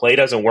 If the play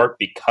doesn't work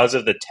because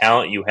of the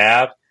talent you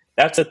have,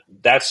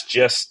 that's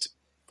just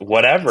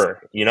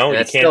whatever. You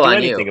can't do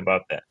anything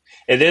about that.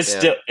 It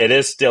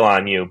is still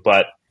on you,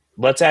 but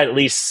let's at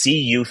least see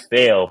you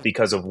fail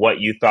because of what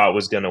you thought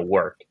was going to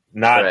work,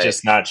 not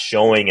just not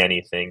showing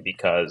anything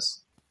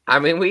because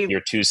you're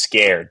too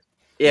scared.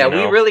 Yeah,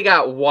 we really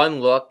got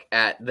one look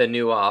at the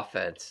new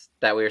offense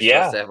that we were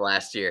supposed to have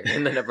last year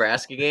in the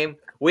Nebraska game.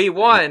 We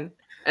won,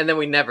 and then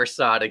we never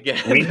saw it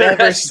again. We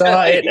never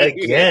saw it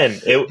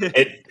again.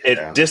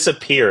 It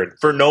disappeared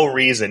for no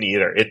reason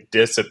either. It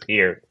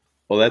disappeared.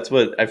 Well, that's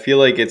what I feel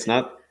like. It's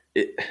not.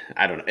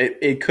 I don't know.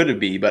 It could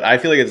be, but I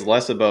feel like it's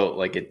less about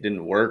it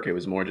didn't work. It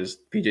was more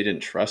just PJ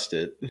didn't trust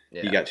it.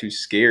 Yeah. He got too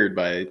scared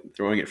by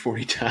throwing it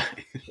 40 times.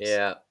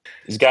 Yeah,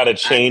 he's got to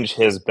change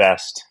his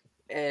best.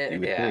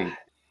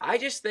 I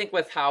just think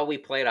with how we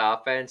played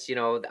offense,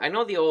 I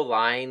know the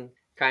O-line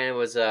kind of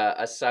was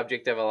a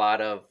subject of a lot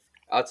of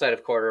outside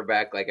of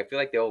quarterback. I feel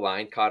like the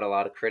O-line caught a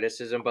lot of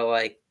criticism, but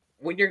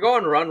when you're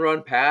going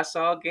run, pass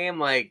all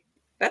game,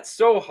 that's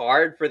so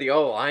hard for the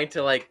O-line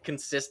to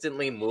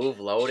consistently move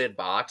loaded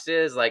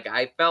boxes.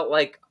 I felt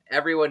like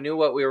everyone knew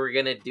what we were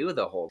going to do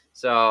the whole.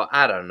 So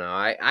I don't know.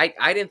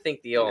 I didn't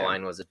think the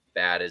O-line was as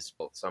bad as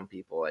some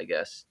people, I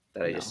guess,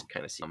 that I just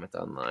kind of see comment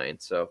online.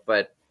 So,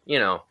 but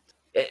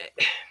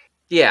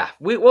yeah,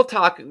 we'll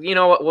talk. You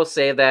know what? We'll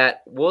save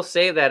that. We'll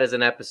save that as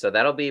an episode.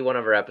 That'll be one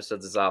of our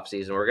episodes this off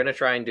season. We're gonna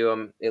try and do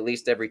them at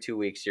least every 2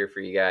 weeks here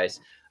for you guys.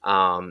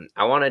 I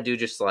want to do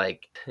just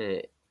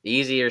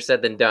easier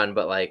said than done,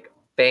 but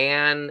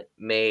fan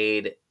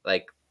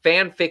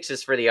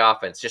fixes for the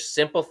offense. Just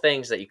simple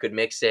things that you could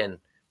mix in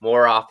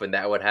more often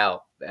that would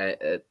help.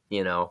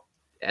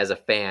 As a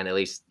fan, at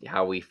least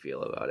how we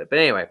feel about it. But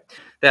anyway,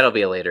 that'll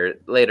be a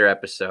later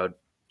episode.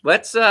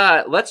 Let's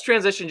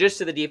transition just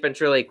to the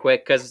defense really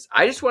quick because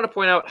I just want to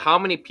point out how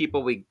many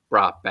people we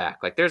brought back.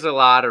 There's a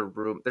lot of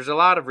room. There's a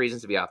lot of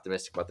reasons to be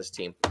optimistic about this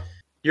team.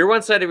 Your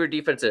one side of your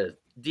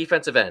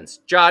defensive ends: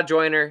 Jaw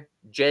Joyner,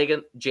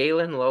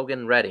 Jalen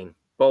Logan Redding,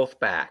 both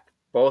back,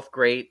 both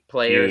great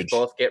players. Huge.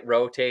 Both get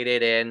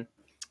rotated in.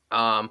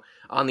 On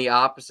the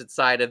opposite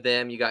side of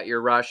them, you got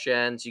your rush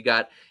ends. You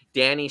got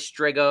Danny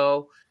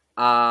Strigo.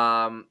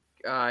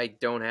 I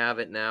don't have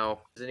it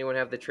now. Does anyone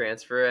have the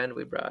transfer end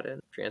we brought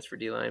in? Transfer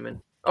D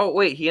lineman. Oh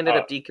wait, he ended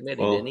up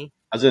decommitting, didn't he?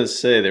 I was gonna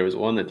say there was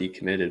one that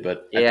decommitted,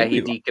 but he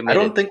decommitted. I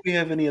don't think we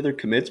have any other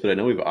commits, but I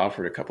know we've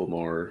offered a couple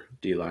more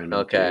D linemen.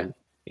 Okay. Too.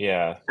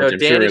 Yeah. So I'm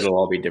sure it'll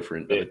all be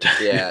different.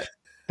 Yeah.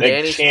 The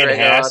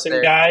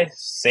Chanhassen guy,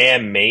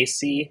 Sam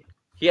Macy.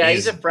 Yeah,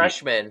 he's a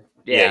freshman.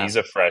 Yeah, he's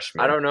a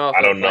freshman. I don't know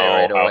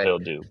how he'll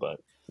do, but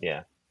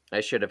yeah.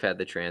 I should have had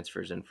the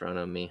transfers in front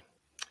of me.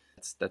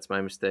 That's my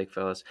mistake,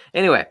 fellas.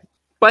 Anyway,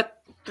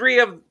 but three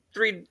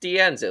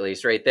DNs at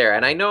least right there.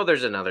 And I know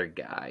there's another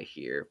guy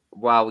here.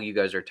 While you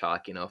guys are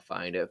talking, I'll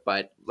find it.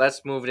 But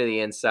let's move to the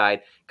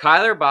inside.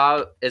 Kyler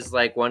Baugh is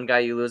one guy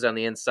you lose on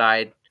the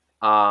inside.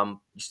 You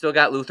still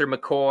got Luther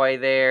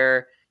McCoy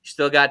there. You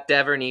still got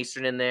Devin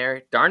Eastern in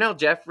there. Darnell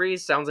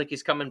Jeffries sounds like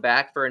he's coming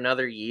back for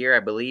another year.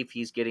 I believe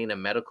he's getting a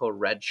medical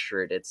red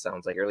shirt, it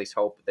sounds like, or at least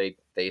hope they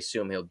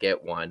assume he'll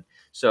get one.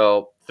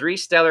 So 3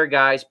 stellar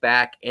guys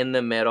back in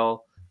the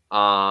middle.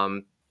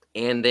 And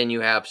then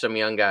you have some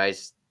young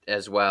guys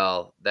as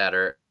well that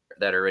are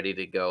ready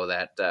to go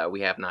that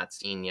we have not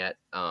seen yet.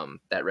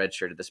 That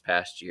redshirted this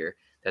past year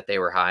that they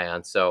were high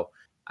on. So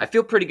I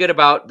feel pretty good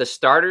about the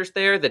starters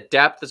there. The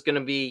depth is going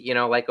to be,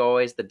 like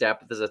always, the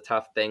depth is a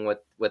tough thing with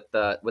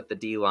the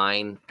D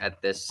line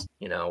at this.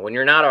 When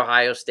you're not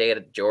Ohio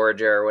State,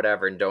 Georgia, or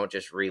whatever, and don't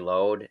just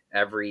reload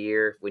every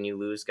year when you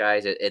lose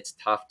guys, it's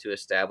tough to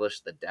establish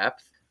the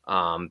depth.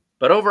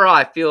 But overall,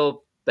 I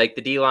feel like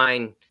the D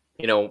line.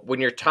 When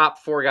your top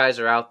 4 guys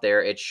are out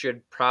there, it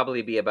should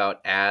probably be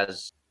about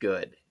as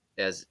good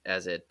as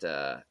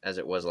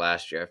it was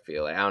last year. I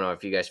feel like I don't know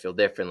if you guys feel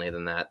differently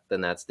than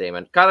that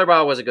statement. Kyler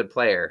Ball was a good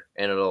player,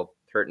 and it'll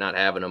hurt not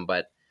having him,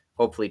 but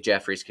hopefully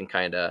Jeffries can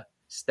kind of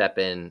step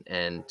in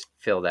and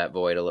fill that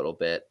void a little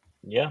bit.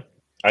 Yeah,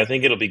 I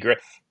think it'll be great.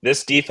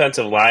 This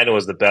defensive line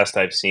was the best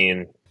I've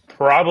seen,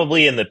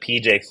 probably in the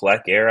PJ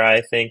Fleck era.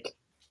 I think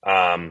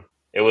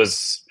it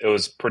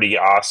was pretty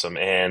awesome,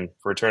 and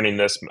returning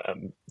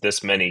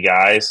this many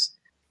guys,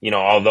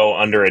 although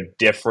under a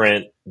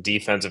different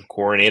defensive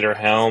coordinator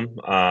helm,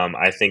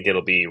 I think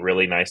it'll be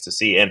really nice to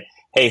see. And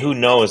hey, who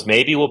knows?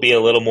 Maybe we'll be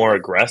a little more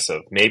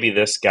aggressive. Maybe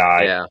this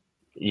guy,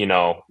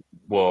 Yeah,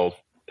 will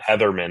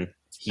Heatherman,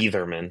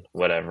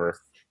 whatever.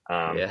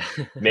 yeah.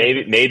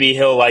 Maybe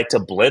he'll like to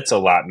blitz a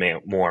lot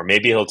more.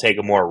 Maybe he'll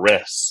take more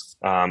risks.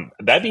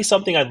 That'd be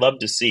something I'd love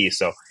to see.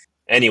 So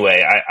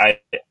anyway,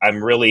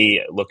 I'm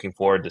really looking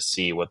forward to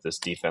see what this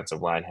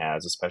defensive line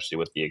has, especially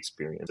with the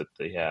experience that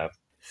they have.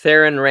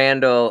 Theron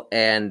Randall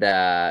and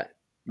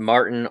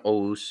Martin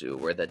Owusu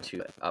were the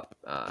two up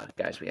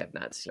guys we have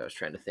not seen. I was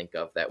trying to think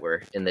of that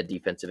were in the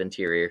defensive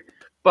interior.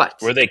 But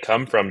Where they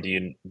come from? Do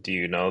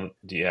you know?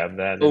 Do you have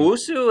that?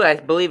 Owusu, I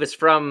believe, is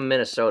from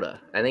Minnesota.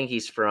 I think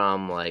he's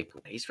from like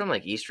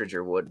Eastridge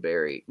or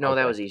Woodbury. No,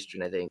 that Okay. was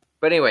Eastern, I think.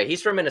 But anyway,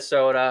 he's from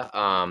Minnesota.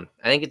 I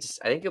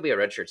think he'll be a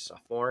redshirt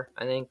sophomore.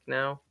 I think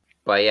now.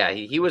 But yeah,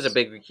 he was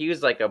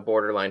like a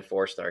borderline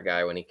 4-star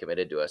guy when he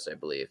committed to us, I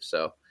believe.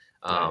 So,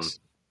 Nice.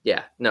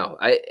 yeah, no,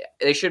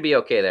 they should be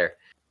okay there.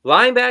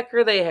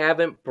 Linebacker, they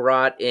haven't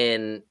brought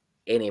in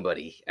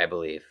anybody, I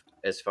believe,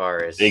 as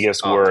far as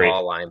Biggest a worry.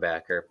 tall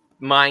linebacker.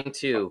 Mine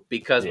too,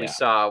 because we Yeah.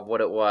 saw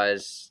what it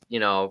was.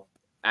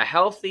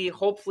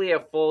 Hopefully a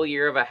full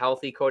year of a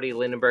healthy Cody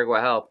Lindenberg will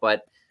help.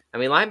 But I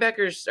mean,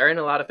 linebackers are in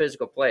a lot of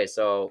physical play,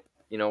 so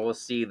we'll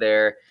see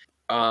there.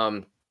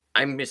 I'm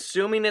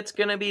assuming it's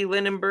gonna be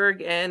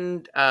Lindenberg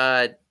and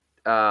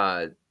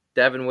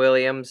Devin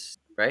Williams,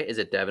 right? Is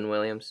it Devin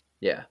Williams?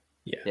 Yeah.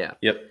 Yeah. Yeah.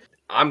 Yep.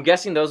 I'm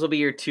guessing those will be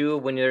your two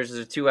when there's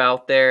a two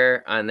out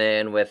there, and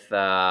then with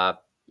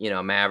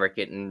Maverick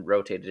getting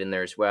rotated in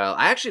there as well.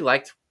 I actually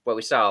liked what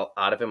we saw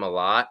out of him a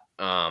lot.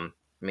 I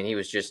mean, he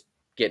was just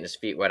getting his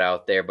feet wet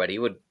out there, but he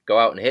would go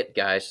out and hit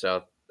guys.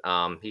 So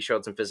he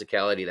showed some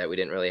physicality that we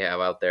didn't really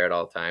have out there at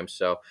all times.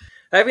 So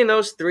having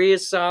those three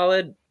is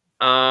solid.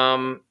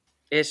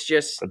 It's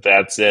just But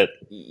that's it.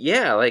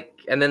 yeah,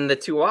 and then the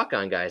two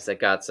walk-on guys that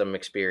got some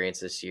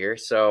experience this year.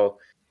 So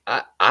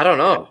I don't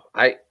know.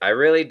 I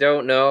really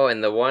don't know.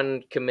 And the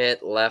one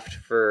commit left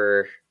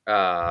for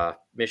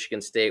Michigan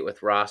State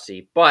with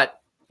Rossi,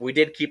 but we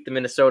did keep the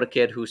Minnesota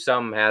kid who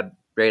some had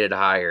rated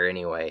higher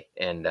anyway.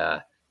 And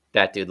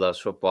that dude loves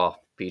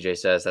football. PJ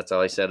says that's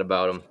all he said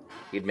about him.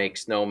 He'd make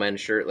snowmen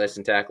shirtless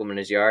and tackle him in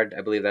his yard.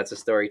 I believe that's a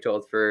story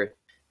told for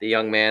the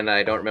young man.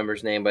 I don't remember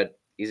his name, but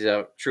he's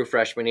a true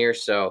freshman here.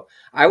 So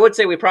I would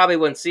say we probably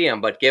wouldn't see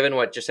him, but given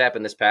what just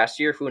happened this past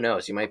year, who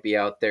knows? He might be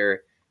out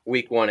there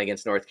week 1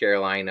 against North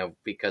Carolina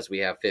because we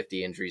have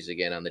 50 injuries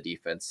again on the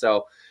defense.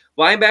 So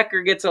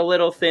linebacker gets a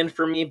little thin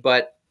for me,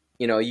 but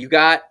you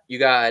got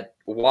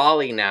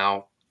Wally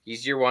now.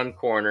 He's your one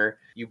corner.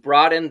 You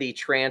brought in the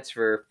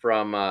transfer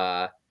from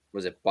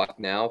was it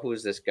Bucknell?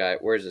 Who's this guy?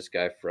 Where's this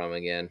guy from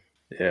again?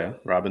 Yeah.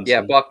 Robinson.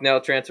 Yeah,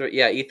 Bucknell transfer.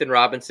 Yeah, Ethan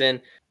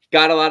Robinson.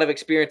 Got a lot of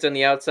experience on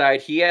the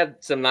outside. He had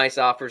some nice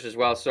offers as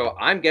well. So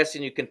I'm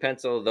guessing you can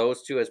pencil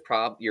those two as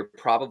your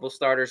probable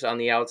starters on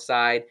the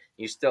outside.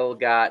 You still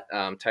got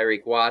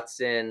Tyreek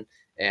Watson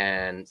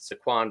and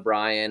Saquon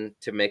Bryan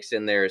to mix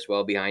in there as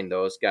well behind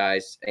those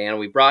guys. And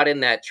we brought in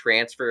that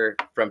transfer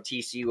from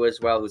TCU as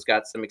well, who's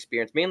got some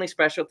experience, mainly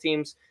special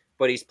teams,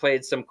 but he's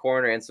played some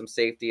corner and some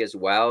safety as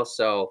well.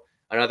 So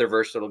another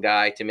versatile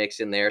guy to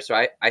mix in there. So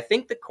I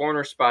think the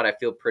corner spot I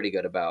feel pretty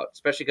good about,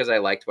 especially because I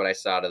liked what I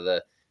saw to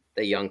the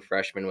young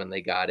freshmen when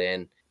they got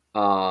in.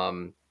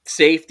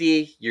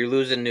 Safety, you're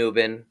losing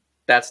Nubin.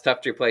 That's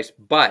tough to replace.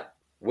 But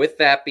with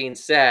that being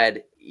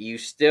said, you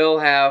still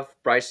have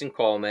Bryson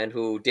Coleman,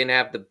 who didn't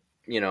have the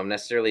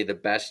necessarily the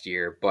best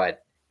year,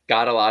 but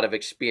got a lot of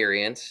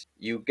experience.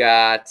 You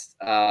got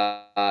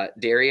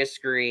Darius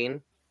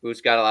Green,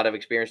 who's got a lot of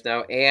experience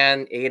now,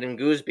 and Aiden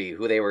Gooseby,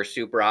 who they were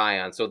super high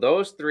on. So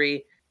those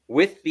three,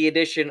 with the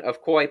addition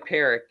of Coy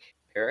Parrish.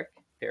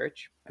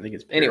 I think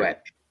it's Anyway,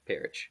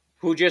 Parrish,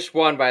 who just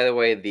won, by the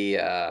way, the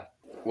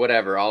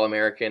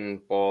All-American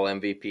Bowl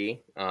MVP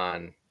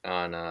on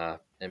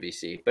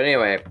NBC. But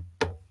anyway,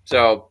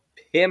 so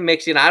him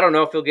mixing, I don't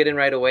know if he'll get in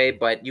right away,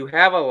 but you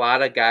have a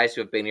lot of guys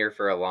who have been here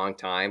for a long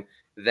time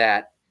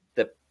that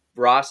the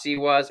Rossi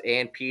was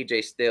and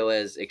PJ still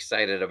is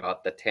excited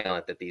about the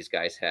talent that these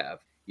guys have.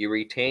 You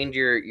retained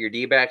your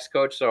D-backs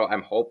coach, so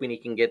I'm hoping he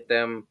can get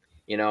them,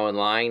 in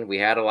line. We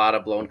had a lot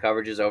of blown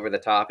coverages over the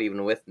top,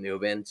 even with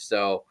Nubin.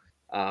 So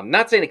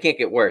not saying it can't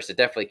get worse. It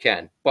definitely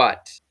can.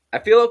 But I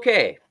feel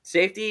okay.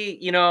 Safety,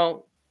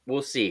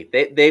 we'll see.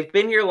 They've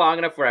been here long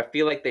enough where I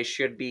feel like they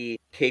should be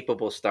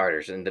capable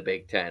starters in the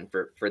Big Ten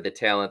for the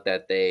talent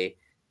that they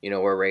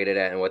we're rated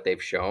at and what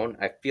they've shown.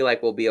 I feel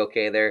like we'll be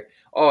okay there.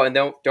 Oh, and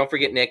don't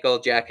forget nickel.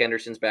 Jack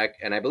Henderson's back,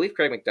 and I believe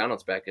Craig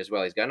McDonald's back as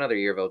well. He's got another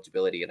year of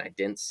eligibility, and I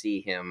didn't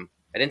see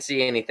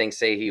anything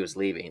say he was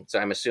leaving, so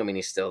I'm assuming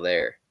he's still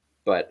there.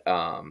 But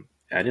I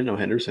didn't know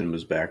Henderson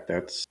was back.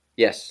 That's,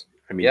 yes,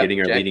 I mean, yep, getting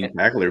our Jack. leading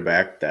tackler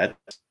back,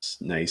 that's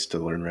nice to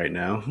learn right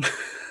now.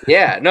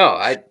 Yeah,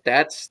 no,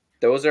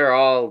 those are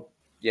all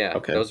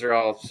Okay, those are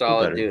all feel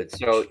solid better. dudes.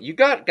 So you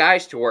got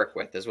guys to work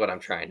with, is what I'm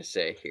trying to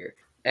say here,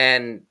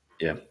 and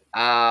Yeah.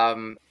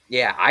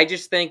 yeah, I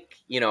just think,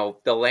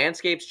 the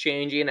landscape's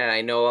changing, and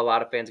I know a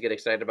lot of fans get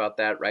excited about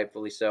that,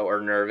 rightfully so,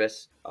 or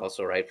nervous,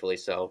 also rightfully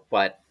so.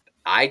 But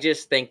I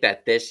just think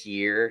that this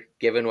year,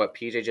 given what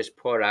PJ just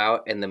put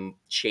out and the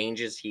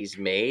changes he's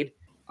made,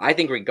 I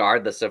think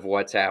regardless of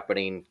what's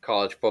happening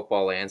college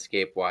football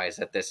landscape wise,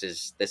 that this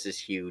is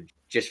huge,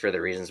 just for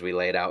the reasons we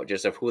laid out,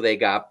 just of who they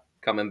got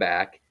coming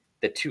back,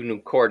 the two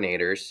new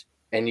coordinators,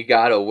 and you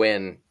got to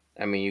win.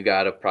 I mean, you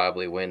got to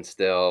probably win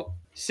still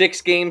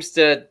 6 games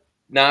to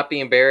not be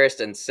embarrassed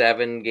and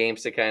 7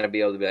 games to kind of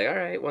be able to be like, all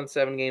right, won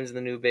 7 games in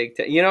the new Big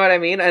Ten. You know what I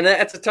mean? And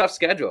that's a tough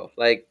schedule.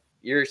 Like,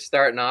 you're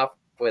starting off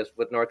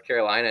with North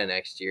Carolina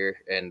next year,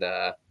 and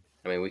I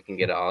mean, we can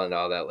get all into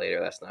all that later.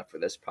 That's not for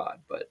this pod,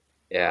 but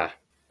yeah,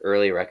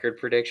 early record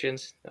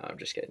predictions. No, I'm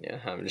just kidding. Yeah,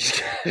 I'm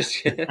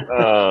just kidding.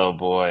 Oh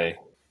boy.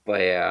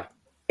 But yeah.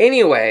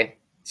 Anyway,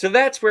 so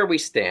that's where we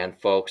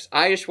stand, folks.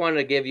 I just wanted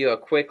to give you a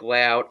quick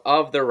layout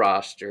of the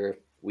roster.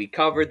 We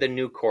covered the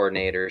new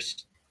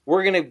coordinators.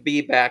 We're going to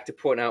be back to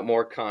putting out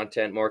more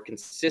content more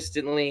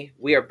consistently.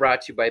 We are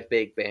brought to you by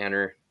Big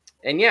Banner.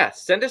 And yeah,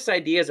 send us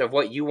ideas of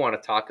what you want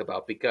to talk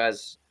about,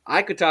 because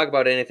I could talk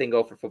about anything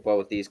Gopher football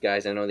with these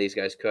guys. I know these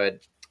guys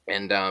could.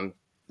 And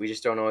we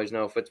just don't always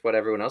know if it's what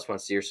everyone else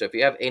wants to hear. So if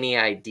you have any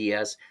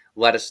ideas,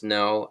 let us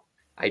know.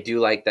 I do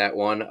like that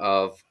one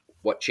of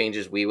what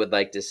changes we would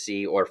like to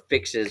see or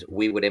fixes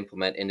we would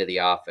implement into the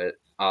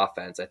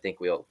offense. I think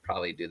we'll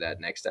probably do that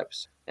next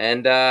episode.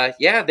 And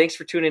yeah, thanks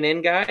for tuning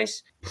in,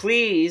 guys.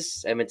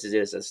 Please, I meant to do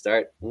this at the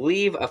start,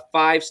 leave a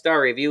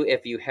 5-star review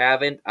if you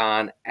haven't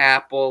on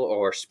Apple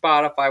or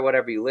Spotify,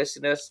 whatever you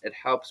listen to us. It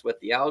helps with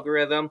the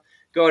algorithm.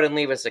 Go ahead and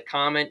leave us a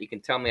comment. You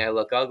can tell me I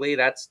look ugly.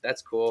 That's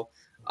cool.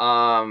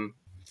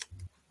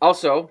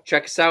 Also,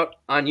 check us out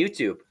on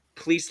YouTube.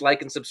 Please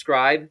like and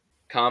subscribe.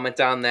 Comment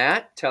on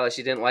that. Tell us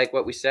you didn't like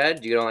what we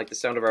said. You don't like the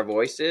sound of our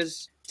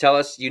voices. Tell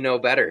us you know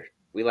better.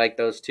 We like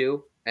those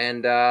too.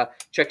 And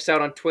check us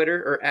out on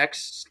Twitter or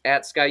X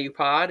at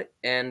SkyUPod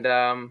and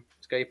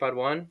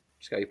SkyUPod1.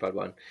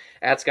 SkyUPod1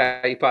 at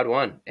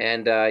SkyUPod1.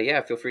 And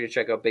yeah, feel free to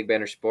check out Big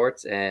Banner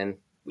Sports. And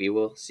we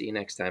will see you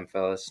next time,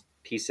 fellas.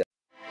 Peace out.